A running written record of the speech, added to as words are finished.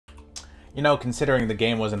You know, considering the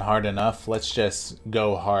game wasn't hard enough, let's just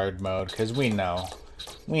go hard mode, because we know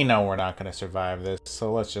we're not going to survive this,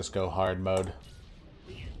 so let's just go hard mode.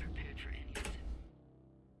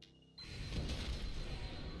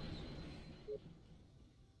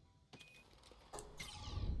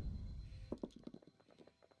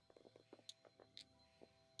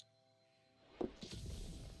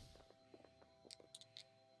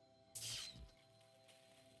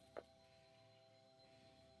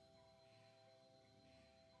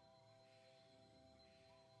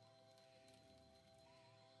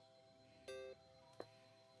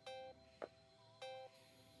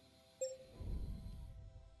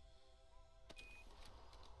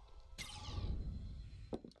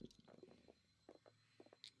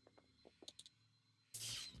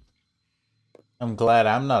 I'm glad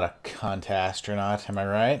I'm not a cunt astronaut, am I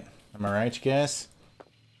right? Am I right, you guys?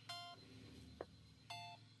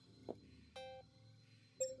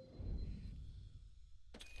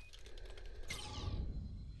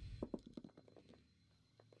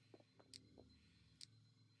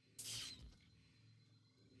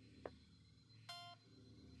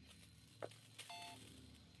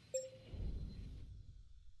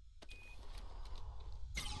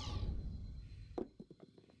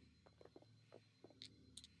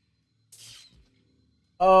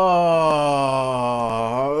 Oh,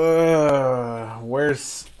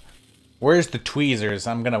 where's the tweezers?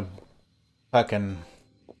 I'm gonna fucking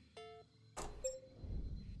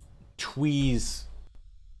tweeze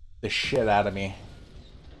the shit out of me.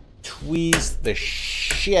 Tweeze the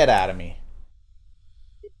shit out of me.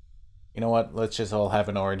 You know what? Let's just all have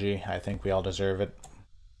an orgy. I think we all deserve it.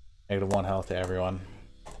 -1 health to everyone.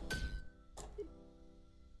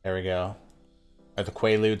 There we go. Are the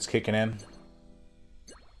Quaaludes kicking in?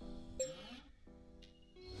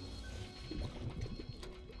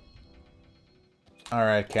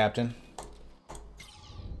 Alright, Captain.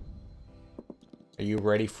 Are you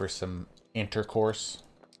ready for some intercourse?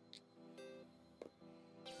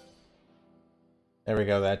 There we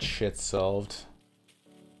go, that shit's solved.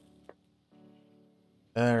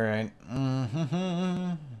 Alright.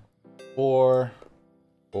 Four.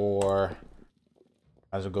 Might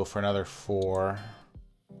as well go for another 4.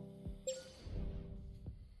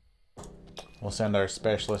 We'll send our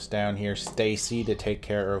specialist down here, Stacy, to take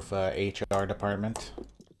care of HR department.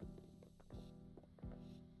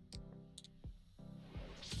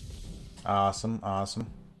 Awesome,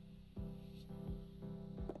 awesome.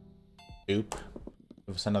 Oop.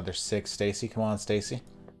 Give us another 6, Stacy. Come on, Stacy.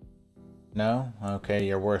 No? Okay,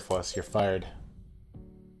 you're worthless. You're fired.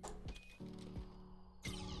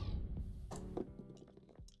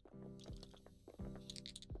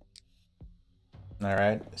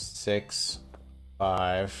 Alright, 6,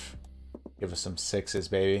 5. Give us some 6s,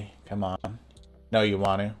 baby. Come on. No, you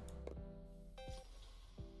want to.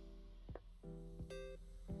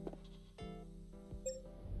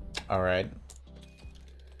 Alright.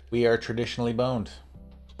 We are traditionally boned.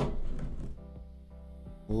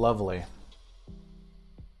 Lovely.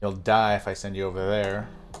 You'll die if I send you over there.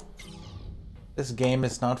 This game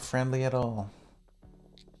is not friendly at all.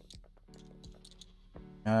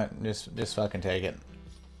 Just fucking take it.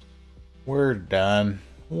 We're done.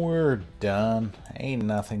 We're done. Ain't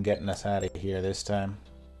nothing getting us out of here this time.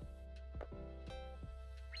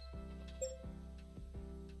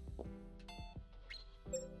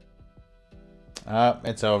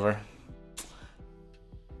 It's over.